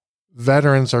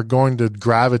veterans are going to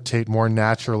gravitate more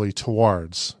naturally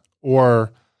towards?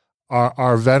 Or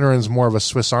are veterans more of a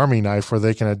Swiss Army knife where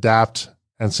they can adapt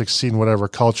and succeed in whatever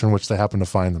culture in which they happen to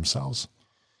find themselves?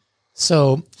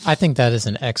 So I think that is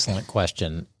an excellent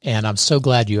question, and I'm so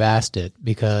glad you asked it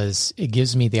because it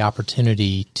gives me the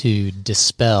opportunity to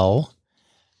dispel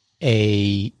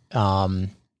a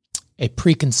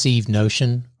preconceived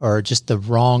notion or just the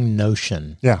wrong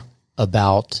notion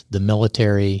about the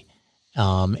military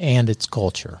and its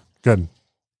culture. Good.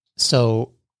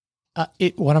 So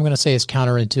what I'm going to say is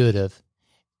counterintuitive.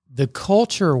 The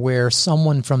culture where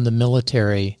someone from the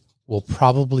military will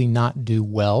probably not do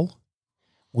well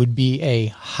would be a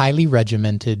highly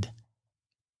regimented,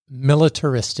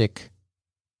 militaristic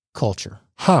culture.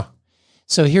 Huh.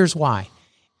 So here's why.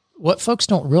 What folks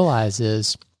don't realize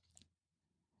is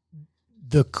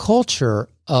the culture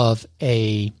of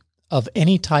any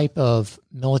type of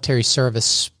military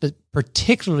service, but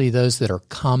particularly those that are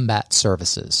combat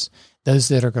services, those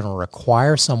that are going to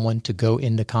require someone to go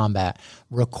into combat,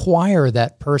 require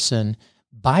that person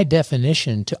by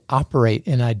definition to operate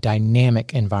in a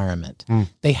dynamic environment.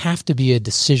 They have to be a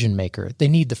decision maker. They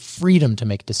need the freedom to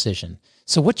make decision.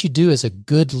 So what you do as a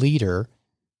good leader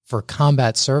for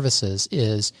combat services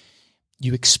is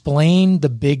you explain the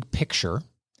big picture,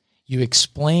 you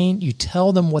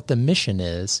tell them what the mission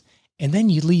is, and then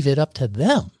you leave it up to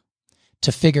them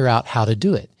to figure out how to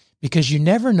do it. Because you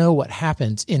never know what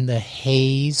happens in the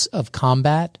haze of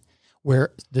combat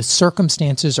where the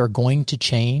circumstances are going to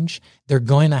change. They're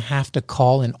going to have to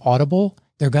call an audible.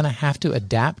 They're going to have to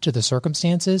adapt to the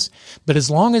circumstances. But as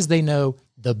long as they know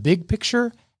the big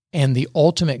picture and the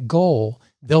ultimate goal,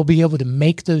 they'll be able to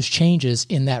make those changes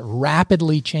in that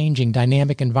rapidly changing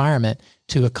dynamic environment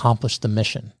to accomplish the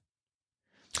mission.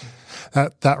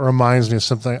 That reminds me of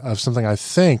something I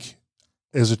think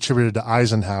is attributed to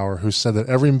Eisenhower, who said that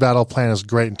every battle plan is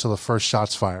great until the first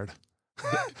shot's fired.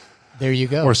 There you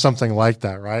go. Or something like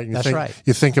that, right? That's right.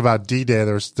 You think about D-Day,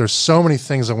 there's so many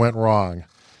things that went wrong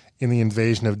in the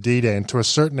invasion of D-Day. And to a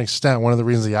certain extent, one of the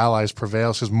reasons the Allies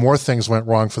prevailed is because more things went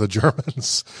wrong for the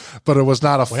Germans. But it was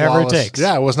not a flawless. It takes.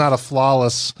 Yeah, it was not a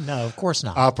flawless. No, of course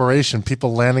not. Operation.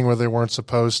 People landing where they weren't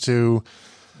supposed to.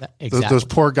 Exactly. Those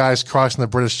poor guys crossing the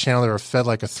British Channel, they were fed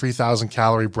like a 3,000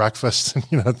 calorie breakfast. And,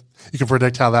 you can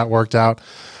predict how that worked out.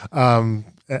 And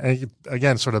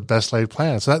again, sort of best laid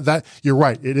plans. So that you're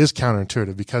right. It is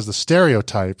counterintuitive because the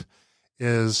stereotype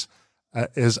is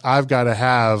I've got to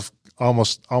have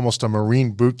almost a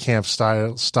Marine boot camp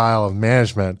style of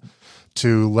management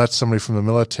to let somebody from the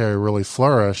military really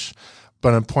flourish.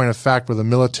 But in point of fact, where the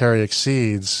military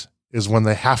exceeds is when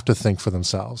they have to think for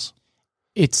themselves.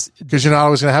 It's because you're not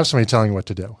always going to have somebody telling you what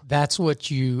to do. That's what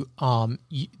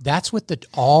that's what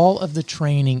all of the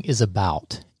training is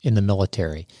about in the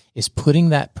military, is putting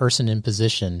that person in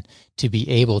position to be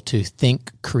able to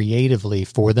think creatively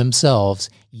for themselves,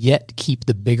 yet keep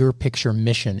the bigger picture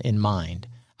mission in mind.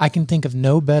 I can think of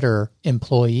no better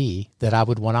employee that I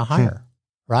would want to hire,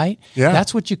 right? Yeah.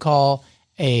 That's what you call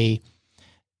to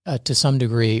some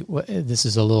degree, this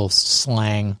is a little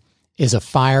slang, is a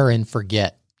fire and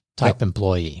forget type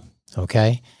employee,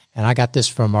 okay? And I got this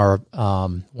from our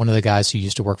one of the guys who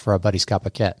used to work for our buddy Scott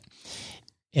Paquette.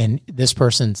 And this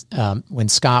person, when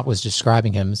Scott was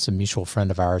describing him, it's a mutual friend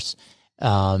of ours,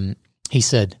 he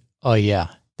said, "Oh yeah,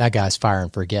 that guy's fire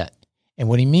and forget." And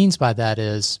what he means by that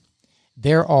is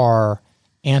there are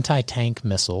anti-tank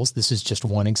missiles. This is just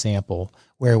one example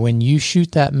where when you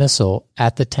shoot that missile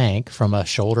at the tank from a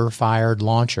shoulder-fired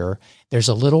launcher, there's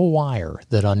a little wire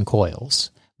that uncoils,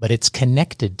 but it's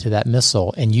connected to that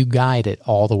missile, and you guide it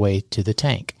all the way to the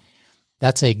tank.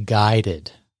 That's a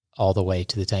guided all the way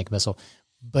to the tank missile.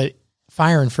 But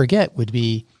fire and forget would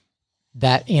be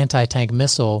that anti-tank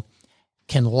missile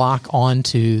can lock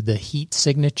onto the heat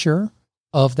signature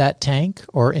of that tank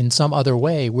or in some other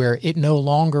way where it no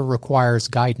longer requires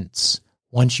guidance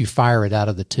once you fire it out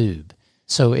of the tube.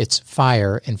 So it's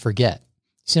fire and forget.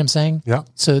 See what I'm saying? Yeah.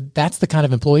 So that's the kind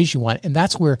of employees you want. And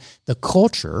that's where the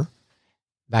culture,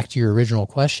 back to your original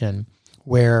question,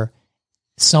 where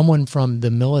someone from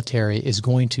the military is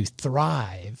going to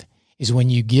thrive is when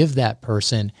you give that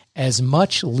person as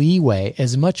much leeway,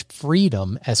 as much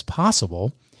freedom as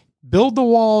possible, build the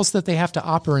walls that they have to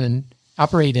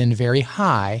operate in very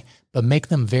high, but make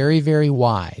them very, very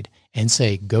wide and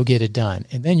say, go get it done.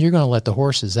 And then you're going to let the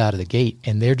horses out of the gate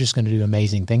and they're just going to do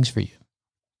amazing things for you.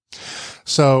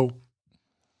 So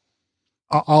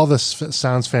all this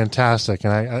sounds fantastic.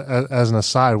 And as an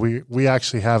aside, we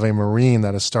actually have a Marine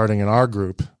that is starting in our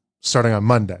group starting on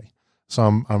Monday. So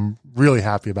I'm really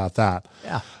happy about that.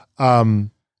 Yeah.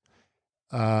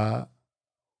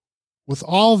 With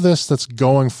all this that's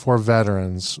going for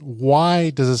veterans,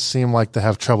 why does it seem like they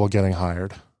have trouble getting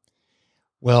hired?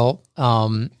 Well,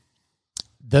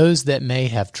 those that may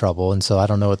have trouble, and so I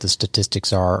don't know what the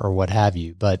statistics are or what have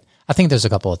you, but I think there's a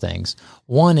couple of things.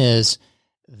 One is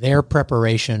their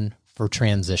preparation for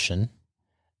transition.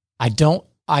 I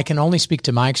can only speak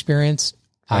to my experience.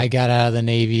 Right. I got out of the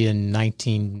Navy in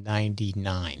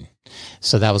 1999,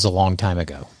 so that was a long time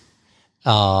ago.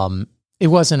 It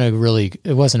wasn't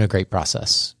a great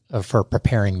process for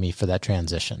preparing me for that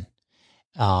transition.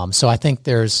 So I think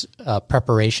there's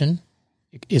preparation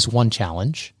is one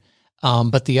challenge.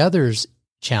 But the other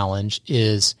challenge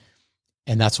is,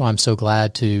 and that's why I'm so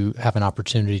glad to have an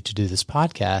opportunity to do this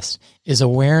podcast, is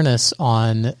awareness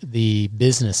on the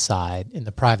business side in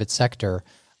the private sector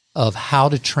of how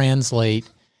to translate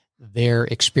their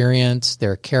experience,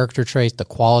 their character traits, the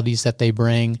qualities that they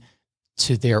bring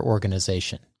to their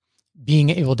organization.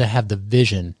 Being able to have the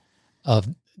vision of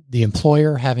the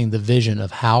employer having the vision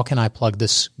of how can I plug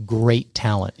this great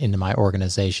talent into my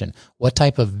organization? What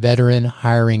type of veteran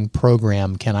hiring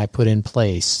program can I put in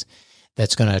place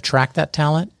that's going to attract that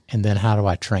talent? And then how do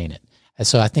I train it? And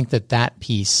so I think that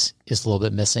piece is a little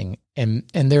bit missing. And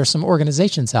there are some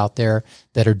organizations out there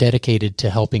that are dedicated to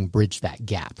helping bridge that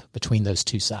gap between those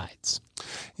two sides.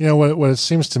 You know, what it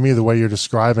seems to me, the way you're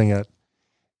describing it,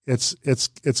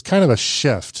 it's kind of a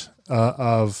shift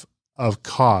of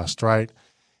cost, right?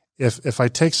 If I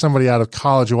take somebody out of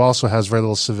college who also has very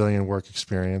little civilian work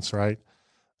experience, right?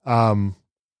 And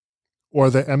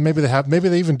maybe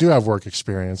they even do have work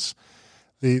experience.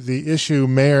 The issue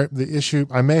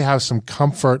I may have some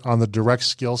comfort on the direct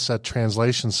skill set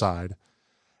translation side,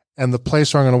 and the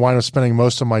place where I'm going to wind up spending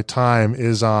most of my time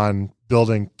is on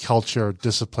building culture,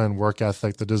 discipline, work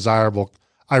ethic, the desirable,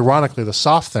 ironically, the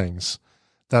soft things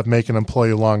that make an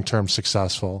employee long-term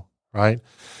successful, right?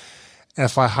 And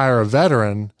if I hire a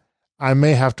veteran, I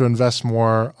may have to invest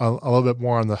more, a little bit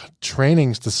more on the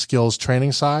skills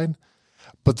training side.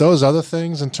 But those other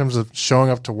things in terms of showing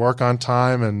up to work on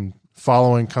time and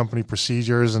following company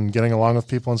procedures and getting along with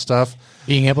people and stuff.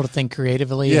 Being able to think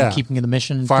creatively and keeping the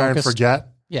mission fire focused. And forget.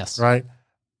 Yes. Right?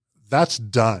 That's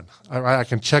done. I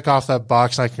can check off that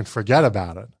box and I can forget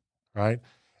about it. Right?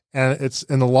 And it's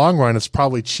in the long run, it's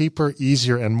probably cheaper,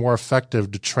 easier, and more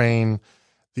effective to train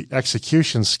the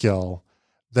execution skill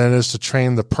than it is to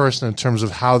train the person in terms of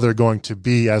how they're going to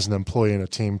be as an employee and a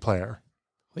team player.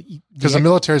 Because the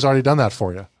military's already done that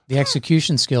for you. The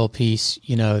execution skill piece,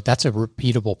 that's a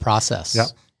repeatable process. Yep.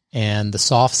 And the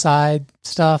soft side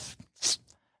stuff,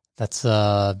 that's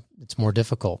it's more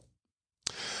difficult.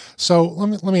 So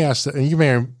let me ask that, and you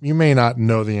may not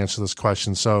know the answer to this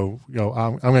question. So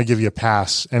I'm going to give you a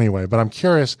pass anyway. But I'm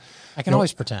curious. I can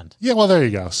always pretend. Yeah, well, there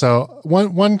you go. So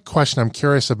one question I'm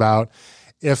curious about: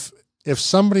 if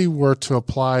somebody were to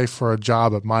apply for a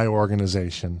job at my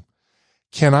organization,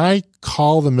 can I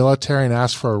call the military and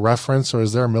ask for a reference, or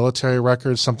is there a military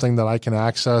record, something that I can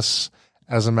access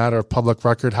as a matter of public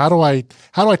record? How do I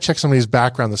check somebody's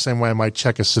background the same way I might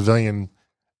check a civilian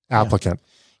applicant?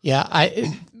 Yeah,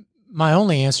 my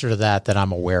only answer to that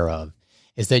I'm aware of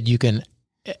is that you can,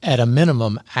 at a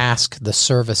minimum, ask the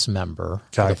service member,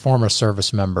 the former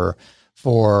service member,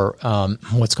 for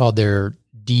what's called their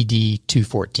DD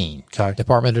 214,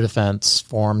 Department of Defense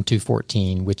Form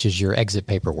 214, which is your exit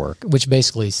paperwork, which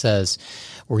basically says,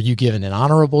 were you given an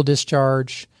honorable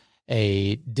discharge,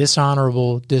 a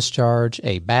dishonorable discharge,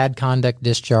 a bad conduct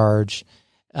discharge,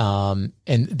 And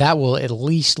that will at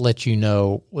least let you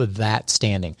know with that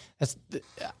standing.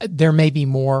 There may be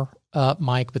more,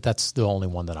 Mike, but that's the only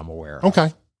one that I'm aware of.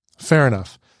 Okay, fair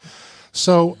enough.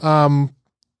 So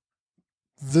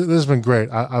this has been great.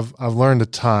 I've learned a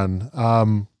ton.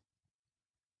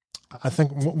 I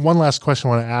think one last question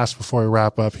I want to ask before we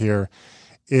wrap up here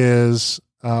is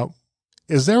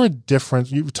there a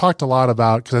difference? You've talked a lot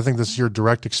about, because I think this is your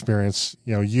direct experience.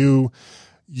 You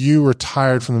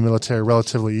retired from the military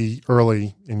relatively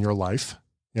early in your life,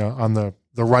 on the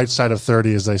right side of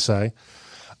 30, as they say.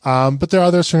 But there are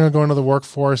others who are going to go into the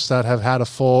workforce that have had a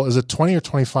full, is it 20 or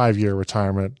 25 year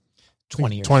retirement?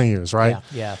 20 years. 20 years, right?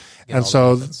 Yeah. And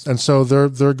so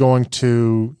they're going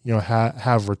to,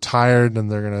 have retired, and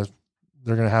they're going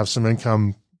to have some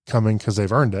income coming because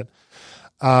they've earned it.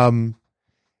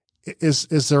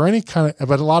 Is there any kind of,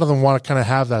 but a lot of them want to kind of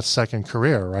have that second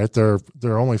career, right? They're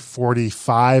only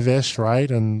 45-ish, right?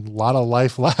 And a lot of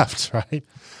life left, right?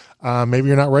 Maybe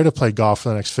you're not ready to play golf for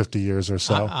the next 50 years or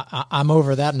so. I'm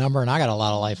over that number, and I got a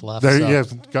lot of life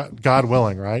left. God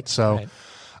willing, right? So,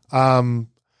 right.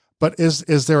 But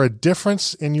is there a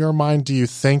difference in your mind, do you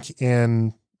think,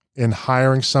 in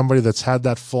hiring somebody that's had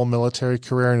that full military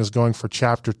career and is going for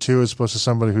chapter 2 as opposed to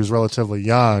somebody who's relatively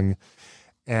young,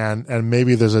 and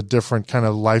maybe there's a different kind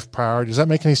of life priority? Does that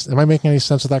make am I making any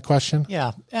sense of that question?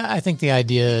 Yeah. I think the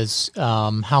idea is,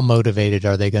 how motivated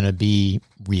are they going to be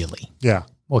really? Yeah.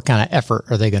 What kind of effort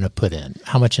are they going to put in?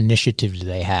 How much initiative do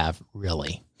they have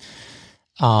really?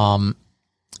 My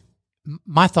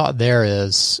thought there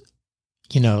is,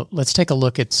 let's take a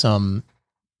look at some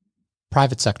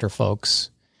private sector folks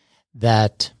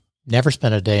that never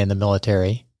spent a day in the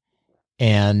military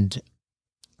and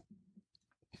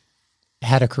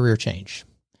had a career change.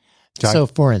 Okay. So,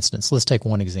 for instance, let's take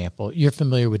one example. You're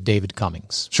familiar with David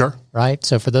Cummings. Sure. Right?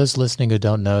 So for those listening who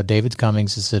don't know, David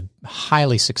Cummings is a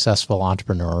highly successful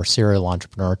entrepreneur, serial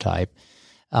entrepreneur type.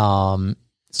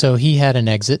 So he had an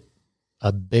exit,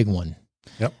 a big one,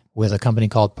 with a company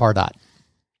called Pardot.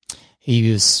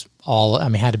 He was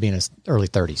had to be in his early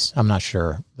 30s. I'm not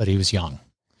sure, but he was young.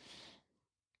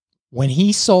 When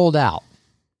he sold out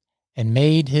and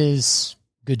made his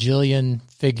gajillion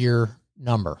figure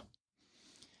number,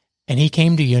 and he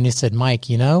came to you and he said, Mike,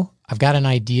 I've got an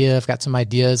idea. I've got some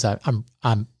ideas. I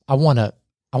want to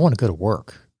go to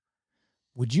work.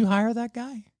 Would you hire that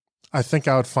guy? I think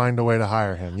I would find a way to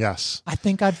hire him. Yes. I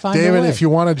think I'd find a way. David, if you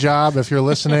want a job, if you're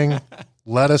listening,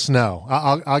 let us know.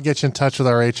 I'll get you in touch with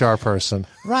our HR person.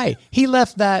 Right. He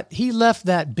left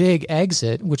that big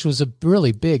exit, which was a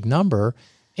really big number,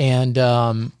 and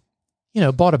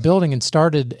bought a building and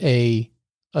started a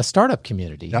startup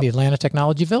community, the Atlanta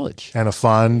Technology Village, and a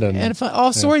fund,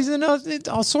 all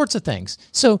sorts of things.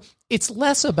 So it's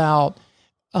less about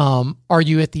are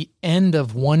you at the end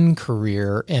of one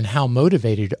career and how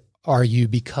motivated are you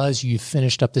because you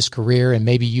finished up this career and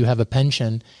maybe you have a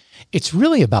pension. It's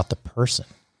really about the person.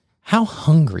 How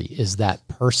hungry is that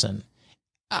person?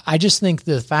 I just think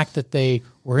the fact that they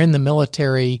were in the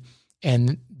military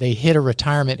and they hit a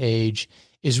retirement age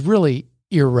is really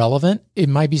irrelevant. It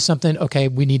might be something, okay,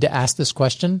 we need to ask this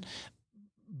question,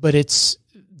 but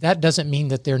that doesn't mean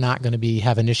that they're not going to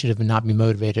have initiative and not be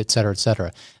motivated, et cetera, et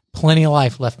cetera. Plenty of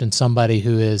life left in somebody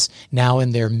who is now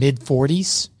in their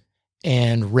mid-40s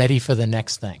and ready for the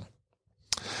next thing.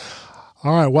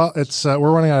 All right. Well, it's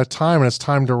we're running out of time, and it's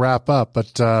time to wrap up.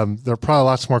 But there are probably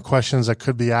lots more questions that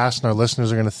could be asked, and our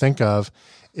listeners are going to think of.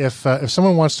 If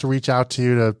someone wants to reach out to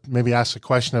you to maybe ask a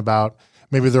question about,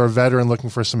 maybe they're a veteran looking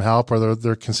for some help, or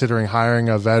they're considering hiring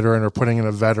a veteran or putting in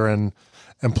a veteran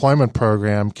employment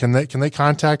program, can they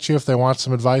contact you if they want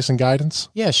some advice and guidance?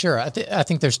 Yeah, sure. I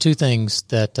think there's two things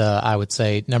that I would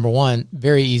say. Number one,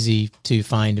 very easy to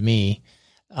find me.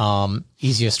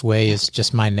 Easiest way is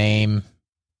just my name,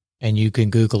 and you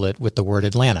can Google it with the word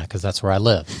Atlanta, because that's where I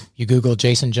live. You Google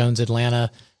Jason Jones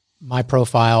Atlanta, my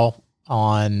profile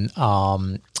on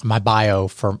my bio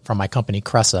from my company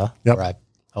Cressa, where I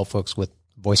help folks with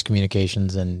voice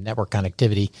communications and network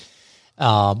connectivity,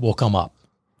 will come up.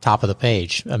 Top of the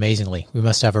page, amazingly. We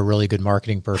must have a really good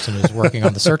marketing person who's working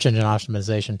on the search engine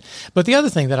optimization. But the other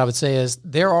thing that I would say is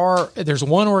there's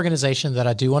one organization that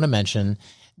I do want to mention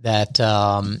that,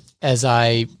 as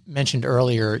I mentioned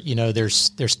earlier, there's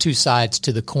two sides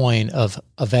to the coin of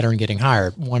a veteran getting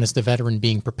hired. One is the veteran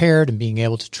being prepared and being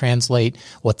able to translate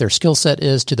what their skill set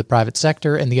is to the private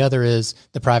sector, and the other is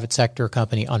the private sector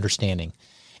company understanding.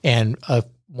 And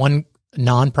one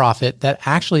nonprofit that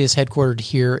actually is headquartered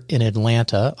here in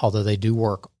Atlanta, although they do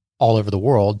work all over the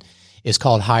world, is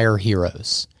called Hire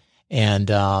Heroes. And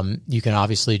you can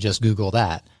obviously just Google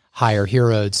that. Hire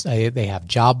Heroes. They have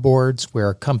job boards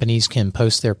where companies can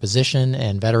post their position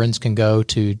and veterans can go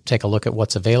to take a look at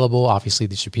what's available. Obviously,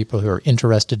 these are people who are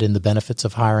interested in the benefits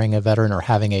of hiring a veteran or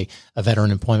having a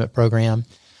veteran employment program.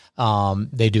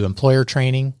 They do employer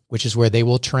training, which is where they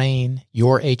will train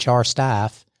your HR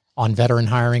staff on veteran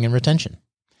hiring and retention.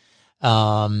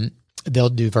 They'll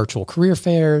do virtual career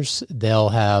fairs. They'll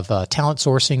have talent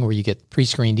sourcing where you get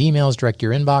pre-screened emails direct to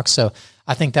your inbox. So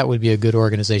I think that would be a good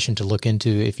organization to look into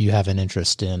if you have an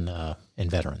interest in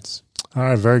veterans. All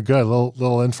right, very good.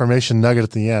 Little information nugget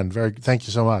at the end. Thank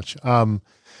you so much.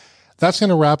 That's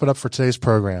going to wrap it up for today's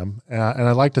program. And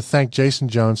I'd like to thank Jason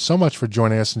Jones so much for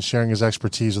joining us and sharing his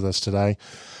expertise with us today.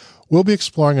 We'll be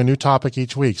exploring a new topic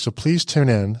each week, so please tune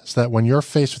in so that when you're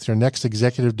faced with your next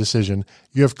executive decision,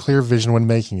 you have clear vision when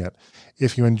making it.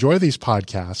 If you enjoy these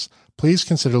podcasts, please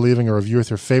consider leaving a review with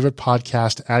your favorite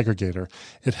podcast aggregator.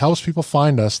 It helps people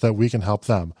find us so that we can help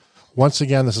them. Once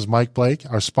again, this is Mike Blake.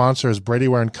 Our sponsor is Brady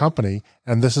Ware & Company,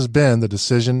 and this has been the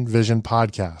Decision Vision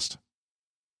Podcast.